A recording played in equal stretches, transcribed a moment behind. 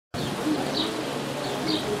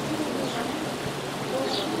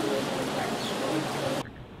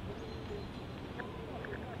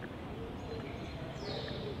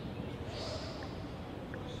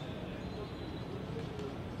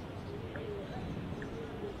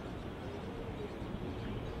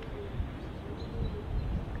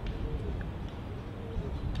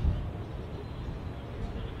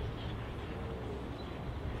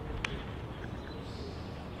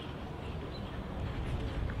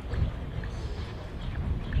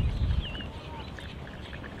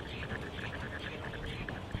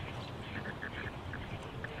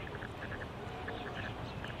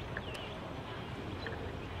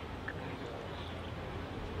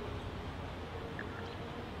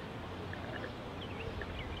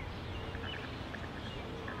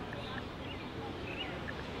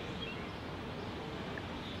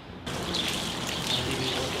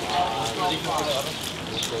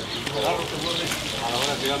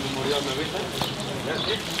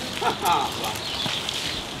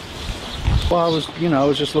Well, I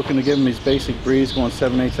was just looking to give him his basic breeze going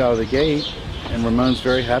 7/8 out of the gate, and Ramon's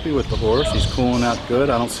very happy with the horse. He's cooling out good.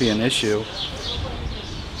 I don't see an issue.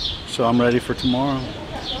 So I'm ready for tomorrow.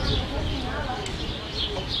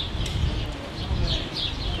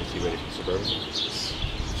 Is he ready for Suburban?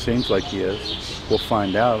 Seems like he is. We'll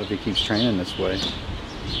find out if he keeps training this way.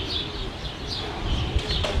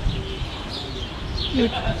 You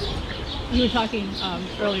were talking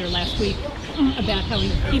earlier last week about how he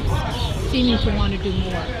keeps seeming to want to do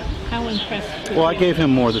more. How impressed? Well, I gave him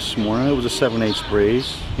more this morning. It was a 7/8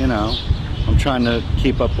 breeze. You know, I'm trying to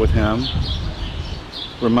keep up with him.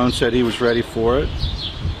 Ramon said he was ready for it,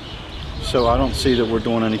 so I don't see that we're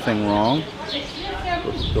doing anything wrong.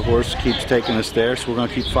 The horse keeps taking us there, so we're going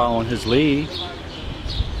to keep following his lead.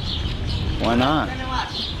 Why not?